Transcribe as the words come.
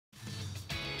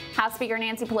House Speaker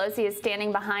Nancy Pelosi is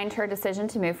standing behind her decision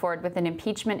to move forward with an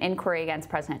impeachment inquiry against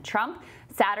President Trump.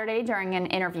 Saturday, during an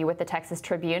interview with the Texas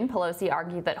Tribune, Pelosi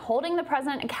argued that holding the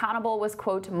president accountable was,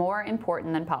 quote, more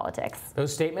important than politics.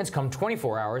 Those statements come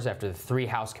 24 hours after the three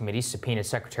House committees subpoenaed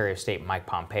Secretary of State Mike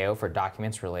Pompeo for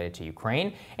documents related to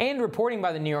Ukraine, and reporting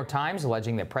by the New York Times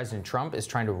alleging that President Trump is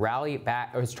trying to rally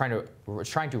back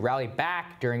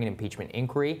during an impeachment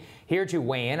inquiry. Here to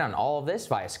weigh in on all of this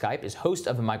via Skype is host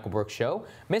of the Michael Brooks Show,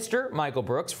 Mr. Michael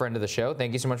Brooks, friend of the show.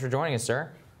 Thank you so much for joining us,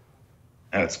 sir.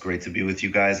 It's great to be with you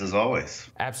guys as always.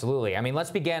 Absolutely. I mean,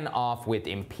 let's begin off with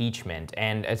impeachment,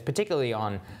 and it's particularly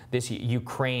on this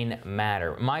Ukraine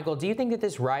matter. Michael, do you think that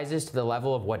this rises to the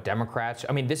level of what Democrats,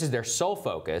 I mean, this is their sole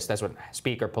focus. That's what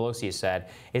Speaker Pelosi has said.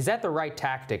 Is that the right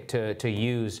tactic to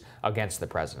use against the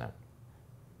president?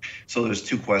 So there's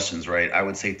two questions, right? I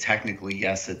would say technically,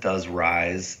 yes, it does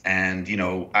rise. And, you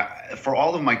know, for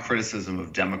all of my criticism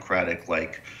of Democratic,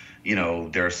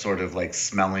 they're sort of like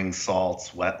smelling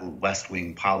salts, West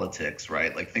Wing politics,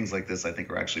 right? Like things like this, I think,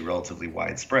 are actually relatively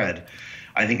widespread.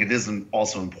 I think it is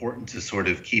also important to sort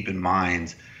of keep in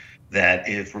mind that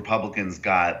if Republicans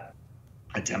got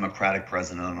a Democratic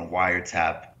president on a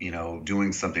wiretap,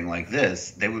 doing something like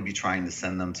this, they would be trying to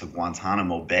send them to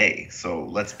Guantanamo Bay. So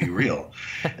let's be real.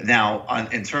 Now,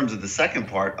 in terms of the second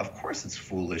part, of course, it's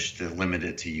foolish to limit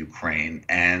it to Ukraine.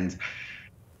 And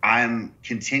I'm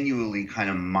continually kind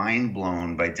of mind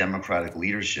blown by Democratic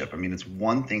leadership. I mean, it's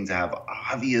one thing to have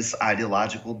obvious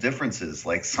ideological differences,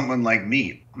 like someone like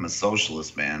me. I'm a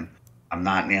socialist, man. I'm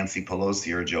not Nancy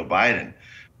Pelosi or Joe Biden.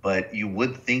 But you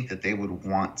would think that they would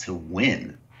want to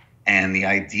win. And the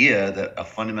idea that a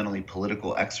fundamentally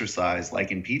political exercise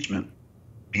like impeachment,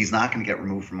 he's not going to get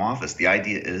removed from office. The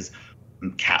idea is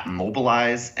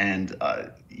mobilize and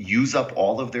use up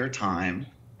all of their time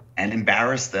and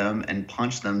embarrass them and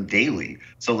punch them daily.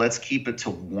 So let's keep it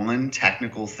to one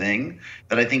technical thing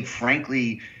that I think,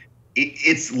 frankly,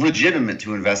 it's legitimate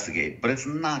to investigate, but it's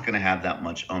not going to have that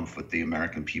much oomph with the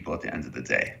American people at the end of the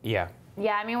day. Yeah.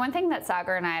 Yeah, I mean, one thing that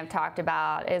Sagar and I have talked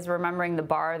about is remembering the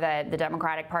bar that the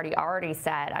Democratic Party already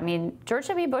set. I mean, George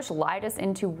W. Bush lied us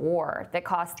into war that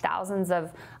cost thousands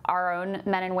of our own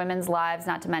men and women's lives,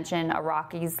 not to mention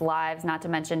Iraqis' lives, not to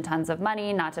mention tons of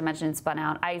money, not to mention spun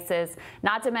out ISIS,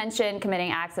 not to mention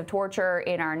committing acts of torture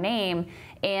in our name.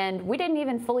 And we didn't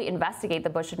even fully investigate the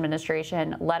Bush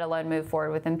administration, let alone move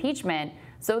forward with impeachment.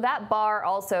 So that bar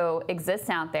also exists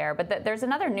out there. But there's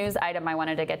another news item I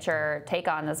wanted to get your take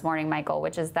on this morning, Michael,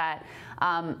 which is that,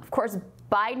 of course,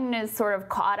 Biden is sort of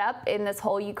caught up in this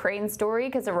whole Ukraine story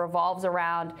because it revolves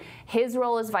around his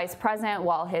role as vice president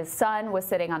while his son was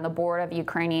sitting on the board of a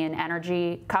Ukrainian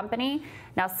energy company.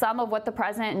 Now, some of what the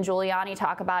president and Giuliani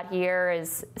talk about here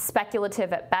is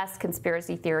speculative at best,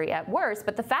 conspiracy theory at worst,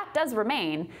 but the fact does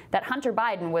remain that Hunter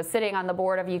Biden was sitting on the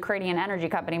board of a Ukrainian energy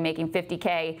company making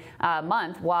 $50K a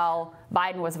month while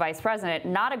Biden was vice president.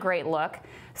 Not a great look.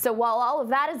 So while all of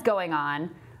that is going on,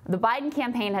 the Biden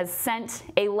campaign has sent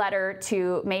a letter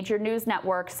to major news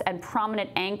networks and prominent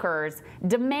anchors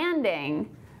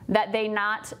demanding that they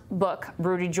not book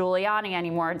Rudy Giuliani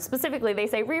anymore. Specifically, they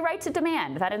say, rewrite to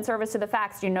demand that in service to the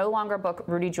facts, you no longer book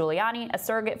Rudy Giuliani, a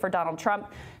surrogate for Donald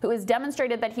Trump, who has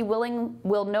demonstrated that he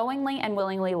will knowingly and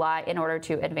willingly lie in order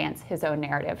to advance his own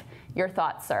narrative. Your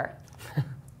thoughts, sir?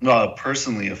 Well, it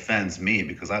personally offends me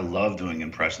because I love doing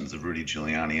impressions of Rudy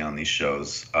Giuliani on these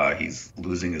shows. He's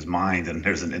losing his mind and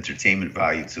there's an entertainment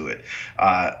value to it.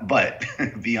 But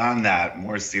beyond that,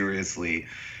 more seriously,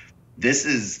 this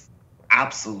is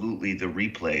absolutely the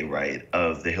replay, right,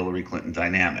 of the Hillary Clinton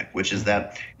dynamic, which is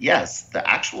that, yes, the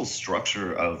actual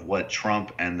structure of what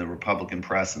Trump and the Republican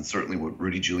press and certainly what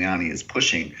Rudy Giuliani is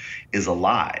pushing is a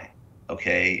lie,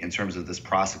 okay, in terms of this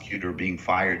prosecutor being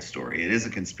fired story. It is a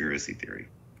conspiracy theory.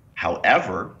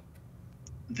 However,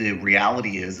 the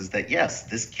reality is that, yes,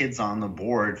 this kid's on the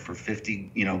board for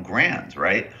 50, grand,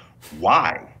 right?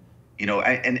 Why?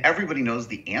 And everybody knows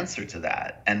the answer to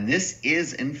that. And this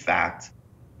is, in fact,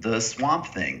 the swamp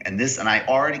thing. And I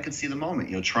already could see the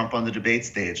moment, Trump on the debate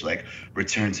stage, like,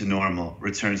 return to normal.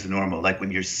 Like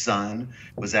when your son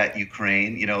was at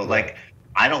Ukraine, like,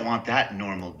 I don't want that,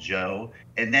 normal Joe.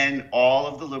 And then all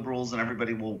of the liberals and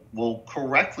everybody will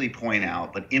correctly point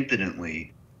out, but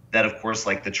impotently, that, of course,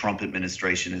 like the Trump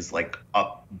administration is like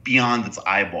up beyond its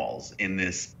eyeballs in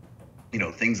this,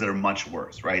 things that are much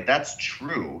worse, right? That's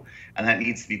true. And that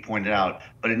needs to be pointed out.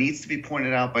 But it needs to be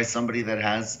pointed out by somebody that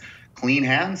has clean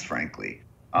hands, frankly,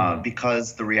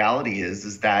 because the reality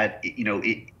is that,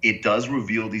 it does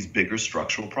reveal these bigger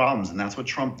structural problems. And that's what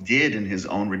Trump did in his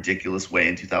own ridiculous way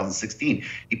in 2016.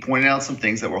 He pointed out some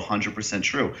things that were 100%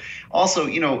 true. Also,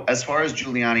 as far as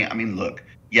Giuliani, I mean, look,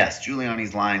 yes,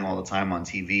 Giuliani's lying all the time on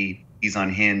TV. He's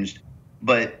unhinged.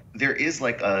 But there is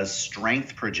like a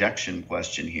strength projection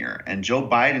question here. And Joe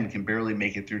Biden can barely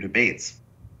make it through debates.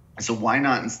 So why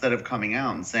not, instead of coming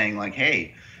out and saying like,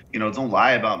 hey, don't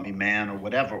lie about me, man, or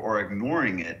whatever, or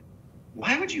ignoring it,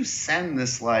 why would you send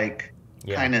this like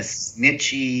kind of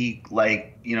snitchy,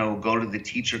 like, go to the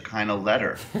teacher kind of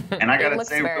letter? And I got to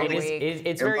say,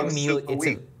 it's very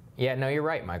mealy. Yeah, no, you're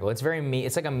right, Michael. It's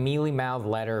it's like a mealy-mouthed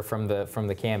letter from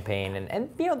the campaign, and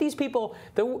these people,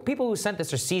 the people who sent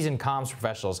this are seasoned comms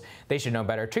professionals. They should know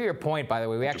better. To your point, by the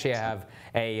way, we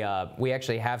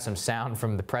actually have some sound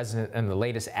from the president and the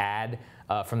latest ad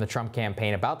from the Trump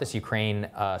campaign about this Ukraine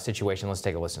situation. Let's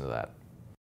take a listen to that.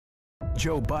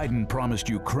 Joe Biden promised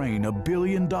Ukraine $1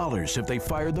 billion if they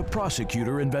fired the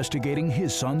prosecutor investigating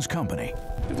his son's company.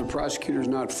 If the prosecutor's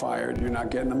not fired, you're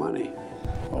not getting the money.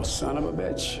 Oh, son of a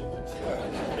bitch.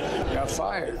 Got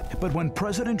fired. But when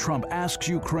President Trump asks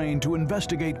Ukraine to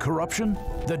investigate corruption,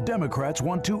 the Democrats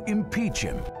want to impeach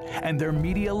him, and their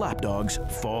media lapdogs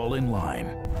fall in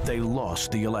line. They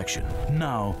lost the election.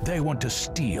 Now they want to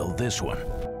steal this one.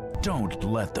 Don't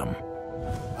let them.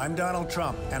 I'm Donald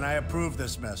Trump, and I approve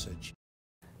this message.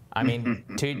 I mean,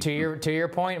 to your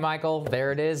point, Michael,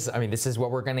 there it is. I mean, this is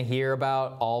what we're going to hear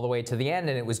about all the way to the end,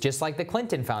 and it was just like the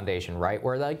Clinton Foundation, right,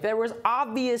 where like there was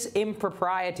obvious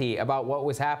impropriety about what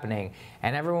was happening,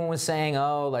 and everyone was saying,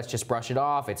 "Oh, let's just brush it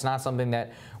off. It's not something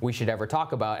that we should ever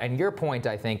talk about." And your point,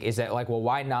 I think, is that like, well,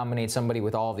 why nominate somebody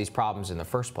with all of these problems in the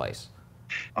first place?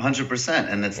 100%,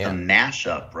 and it's the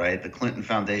mashup, right? The Clinton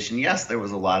Foundation, yes, there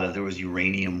was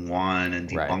Uranium One and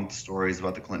debunked stories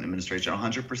about the Clinton administration,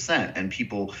 100%, and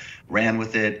people ran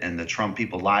with it, and the Trump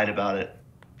people lied about it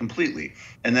completely.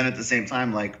 And then at the same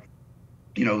time, like,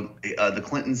 the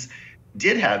Clintons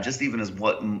did have, just even as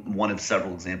one of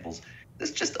several examples,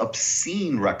 this just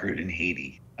obscene record in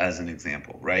Haiti, as an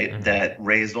example, right? Mm-hmm. That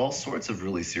raised all sorts of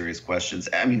really serious questions.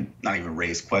 I mean, not even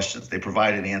raised questions. They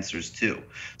provided answers too.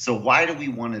 So why do we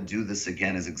want to do this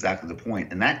again is exactly the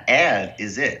point. And that ad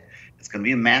is it. It's going to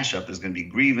be a mashup. There's going to be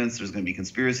grievance. There's going to be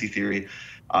conspiracy theory.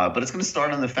 But it's going to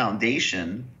start on the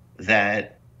foundation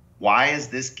that why is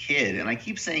this kid, and I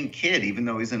keep saying kid even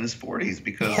though he's in his 40s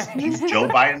because he's Joe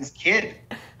Biden's kid.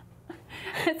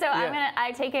 So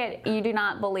I take it you do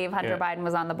not believe Hunter Biden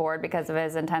was on the board because of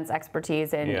his intense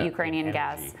expertise in Ukrainian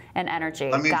gas and energy.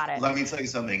 Got it. Let me tell you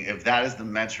something. If that is the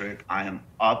metric, I am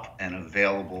up and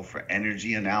available for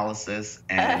energy analysis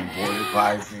and board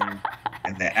advising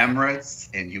in the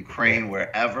Emirates, in Ukraine,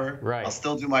 wherever. Right. I'll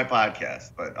still do my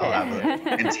podcast, but I'll have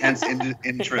an intense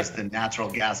interest in natural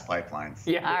gas pipelines.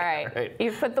 Yeah. All right.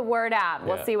 You've put the word out.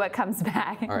 We'll see what comes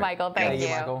back. Right. Michael, thank you.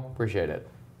 Michael. Appreciate it.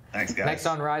 Thanks, guys. Next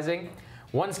on Rising.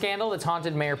 One scandal that's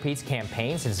haunted Mayor Pete's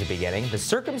campaign since the beginning, the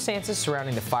circumstances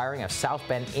surrounding the firing of South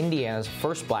Bend, Indiana's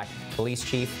first black police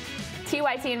chief.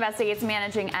 TYT Investigates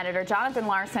managing editor Jonathan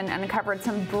Larson uncovered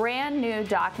some brand new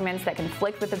documents that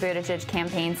conflict with the Buttigieg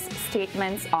campaign's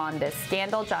statements on this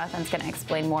scandal. Jonathan's going to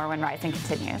explain more when Rising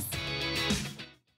continues.